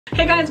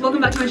Hey guys,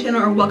 welcome back to my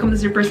channel, or welcome if this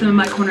is your first time in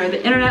my corner of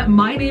the internet.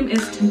 My name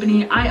is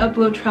Timpani. I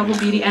upload travel,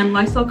 beauty, and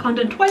lifestyle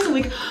content twice a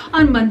week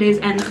on Mondays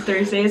and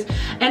Thursdays.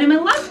 And in my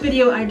last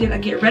video, I did a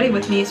get ready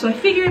with me, so I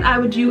figured I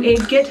would do a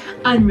get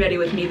unready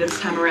with me this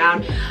time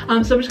around.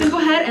 So I'm just gonna go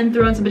ahead and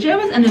throw on some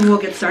pajamas and then we'll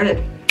get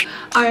started.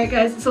 Alright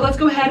guys, so let's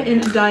go ahead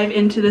and dive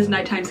into this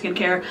nighttime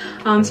skincare.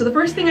 So the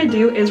first thing I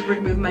do is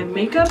remove my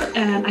makeup,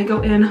 and I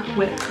go in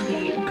with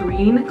the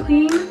Green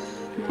Clean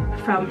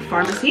from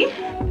Pharmacy.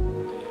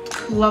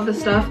 Love this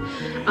stuff.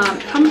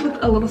 It comes with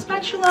a little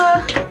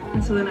spatula,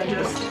 and so then I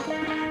just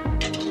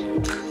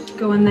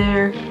go in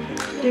there,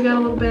 dig out a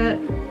little bit,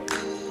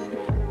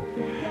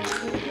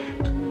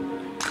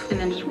 and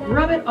then just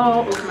rub it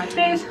all over my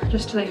face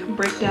just to like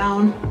break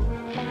down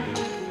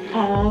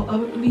all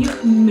of the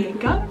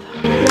makeup.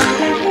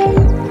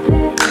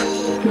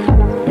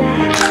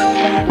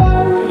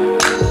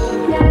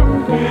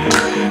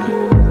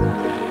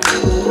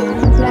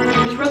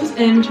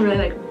 In to really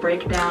like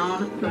break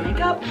down the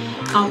makeup,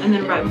 and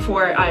then right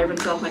before I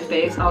rinse off my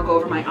face, I'll go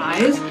over my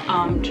eyes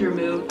to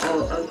remove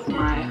all of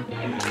my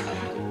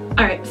makeup.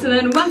 Alright, so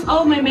then once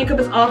all of my makeup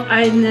is off,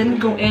 I then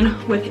go in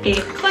with a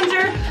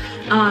cleanser.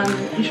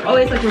 You should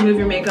always like remove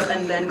your makeup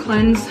and then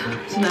cleanse,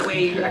 so that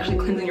way you're actually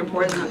cleansing your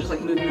pores and not just like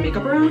moving the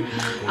makeup around.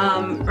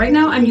 Right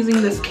now I'm using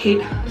this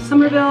Kate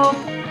Somerville.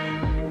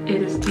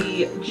 It is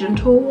the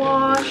Gentle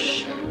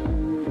Wash.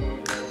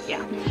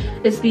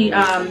 It's the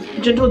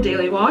Gentle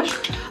Daily Wash,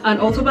 and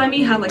also by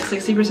me had like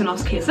 60%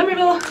 off Kate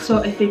Somerville, so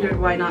I figured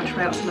why not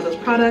try out some of those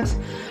products.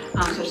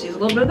 So I just use a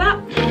little bit of that.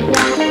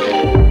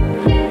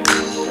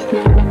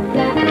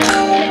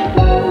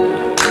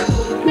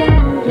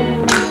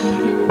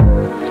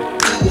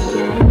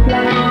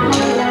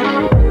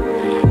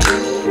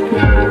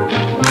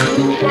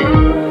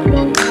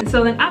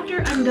 So then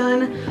after I'm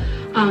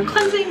done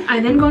cleansing, I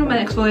then go into my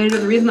exfoliator.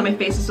 The reason that my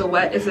face is so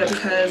wet is that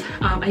because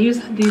I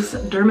use these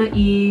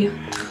Derma-E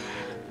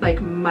like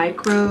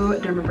micro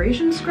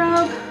dermabrasion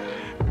scrub,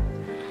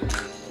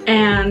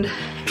 and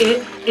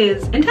it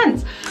is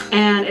intense,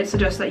 and it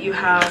suggests that you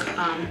have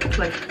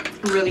like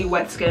really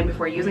wet skin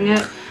before using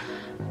it.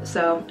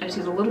 So I just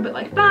use a little bit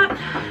like that.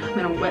 I'm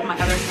gonna wet my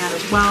other hand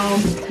as well,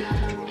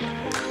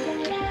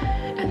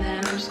 and then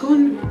I'm just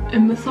going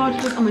and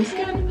massage this on my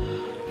skin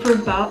for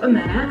about a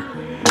minute.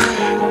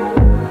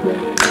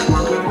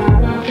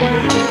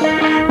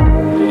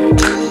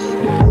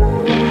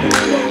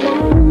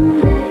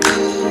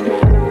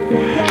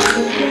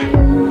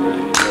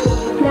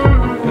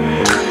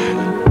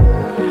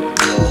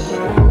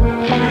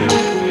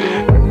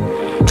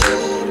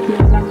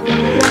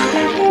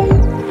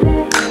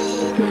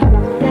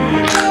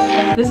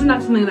 This is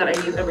not something that I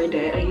use every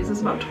day. I use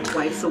this about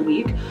twice a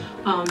week.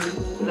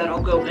 That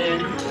I'll go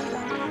in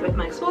with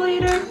my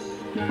exfoliator,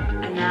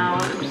 and now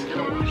I'm just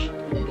gonna wash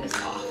this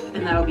off,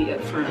 and that'll be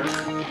it for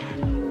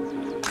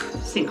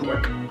sink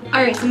work.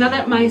 Alright, so now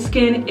that my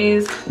skin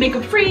is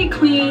makeup free,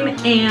 clean,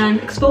 and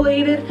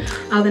exfoliated,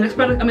 the next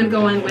product I'm gonna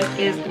go in with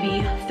is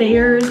the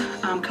Thayer's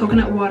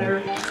Coconut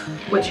Water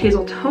Witch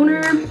Hazel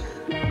Toner.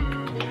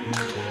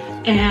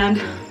 And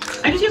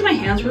I just use my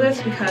hands for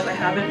this because I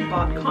haven't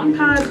bought cotton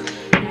pads,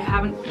 and I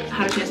haven't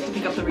had a chance to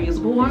pick up the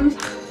reusable ones.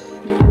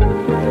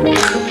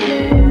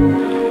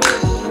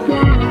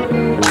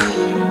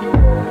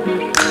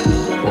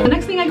 The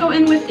next thing I go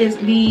in with is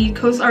the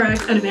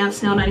CosRX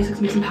Advanced Nail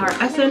 96 Mousse and Power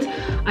Essence.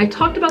 I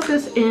talked about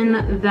this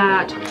in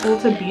that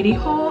Ulta Beauty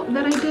haul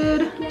that I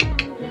did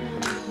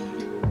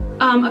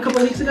a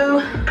couple weeks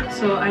ago.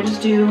 So I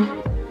just do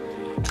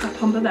a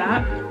pump of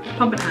that,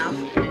 pump and a half.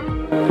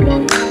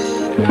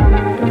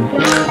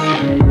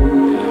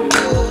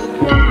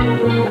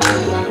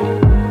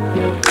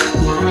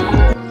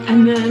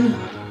 And then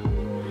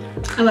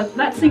I let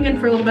that sink in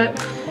for a little bit,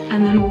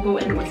 and then we'll go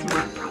in with some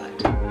more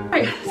product.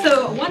 Alright,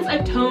 so once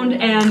I've toned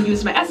and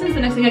used my essence, the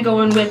next thing I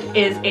go in with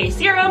is a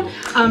serum.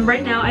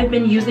 Right now I've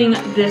been using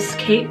this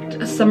Kate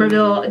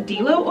Somerville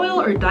Dilo oil,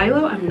 or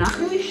Dilo, I'm not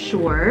really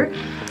sure,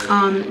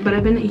 but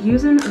I've been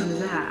using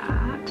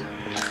that.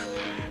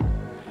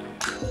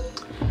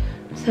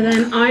 So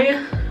then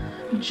I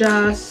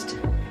just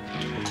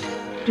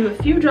do a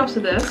few drops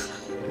of this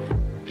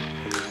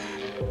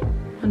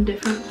on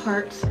different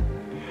parts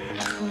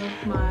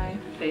of my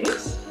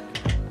face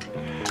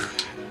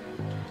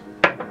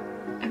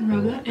and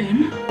rub that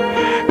in.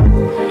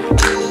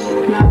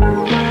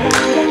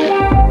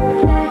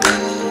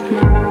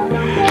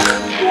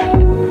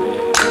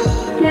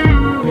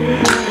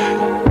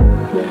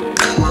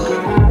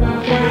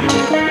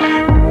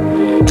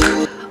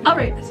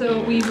 Alright,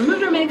 so we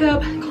removed our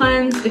makeup,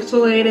 cleansed,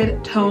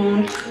 exfoliated,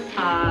 toned,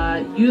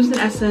 used an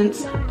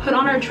essence, put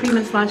on our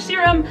treatment slash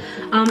serum.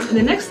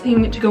 The next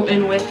thing to go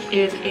in with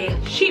is a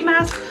sheet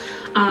mask.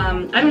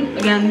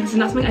 Again, this is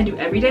not something I do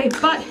every day,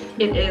 but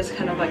it is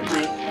kind of like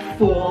my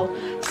full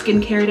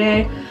skincare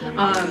day.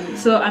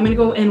 So I'm gonna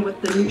go in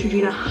with the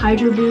Neutrogena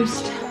Hydro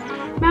Boost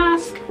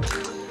mask.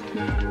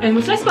 And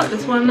what's nice about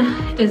this one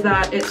is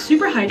that it's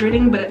super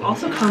hydrating, but it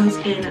also comes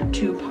in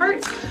two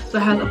parts. So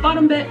it has a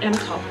bottom bit and a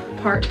top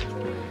part.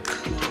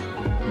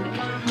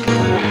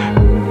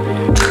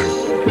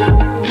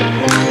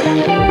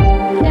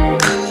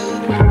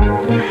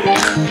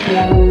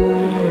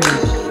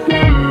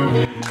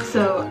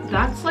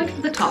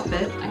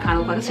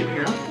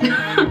 superhero.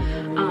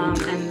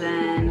 And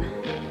then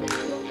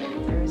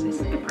there's a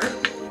skipper.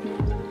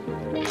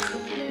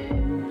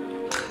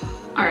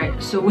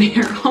 Alright, so we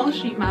are all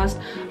sheet masked.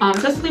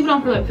 Just leave it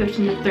on for like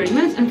 15 to 30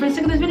 minutes, and for the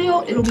sake of this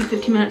video, it'll be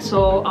 15 minutes,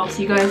 so I'll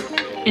see you guys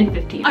in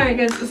 15. Alright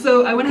guys,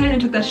 so I went ahead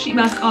and took that sheet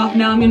mask off.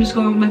 Now I'm gonna just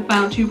go with my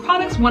final two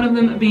products, one of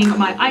them being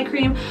my eye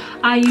cream.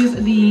 I use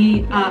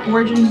the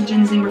Origins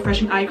Ginseng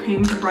Refreshing Eye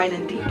Cream to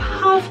brighten deep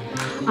puff.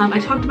 I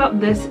talked about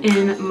this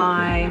in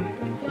my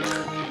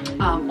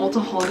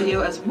Ulta haul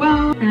video as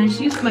well, and I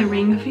just used my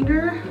ring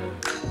finger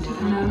to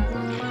kind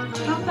of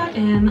drop that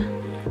in.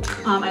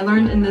 I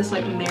learned in this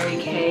like Mary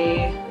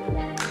Kay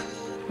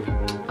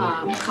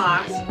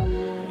class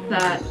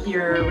that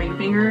your ring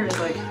finger is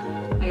like,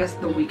 I guess,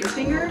 the weakest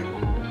finger,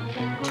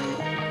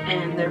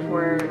 and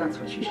therefore that's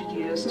what you should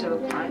use to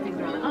apply things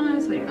around the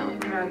eyes so you're not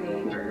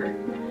dragging or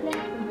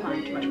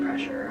applying too much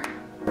pressure.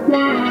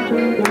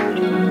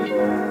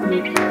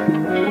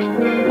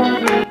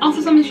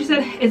 Also, something she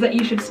said is that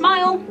you should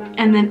smile,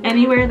 and then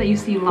anywhere that you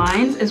see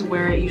lines is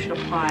where you should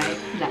apply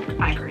that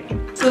eye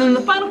cream. So then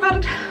the final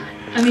product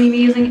I'm going to be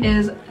using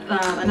is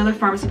another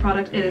pharmacy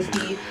product. It is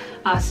the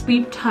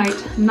Sleep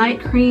Tight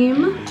Night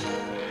Cream.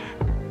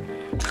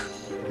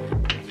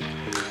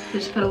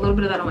 Just put a little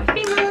bit of that on my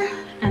finger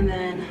and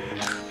then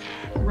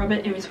rub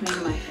it in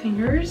between my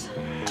fingers,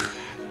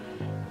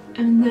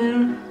 and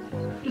then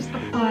just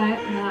apply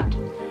that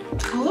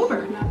all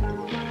over.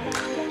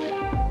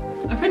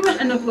 I pretty much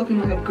end up looking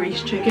like a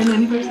greased chicken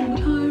 90% of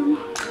the time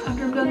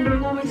after I'm done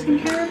doing all my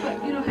skincare,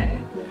 but you know, hey,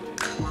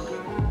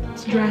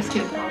 it's dry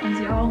skin problems,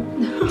 y'all.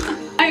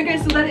 Alright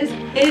guys, so that is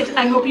it.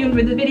 I hope you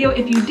enjoyed the video.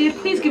 If you did,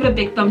 please give it a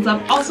big thumbs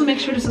up. Also make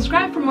sure to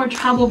subscribe for more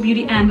travel,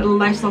 beauty, and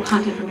lifestyle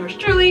content from yours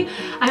truly.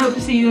 I hope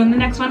to see you in the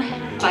next one.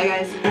 Bye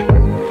guys.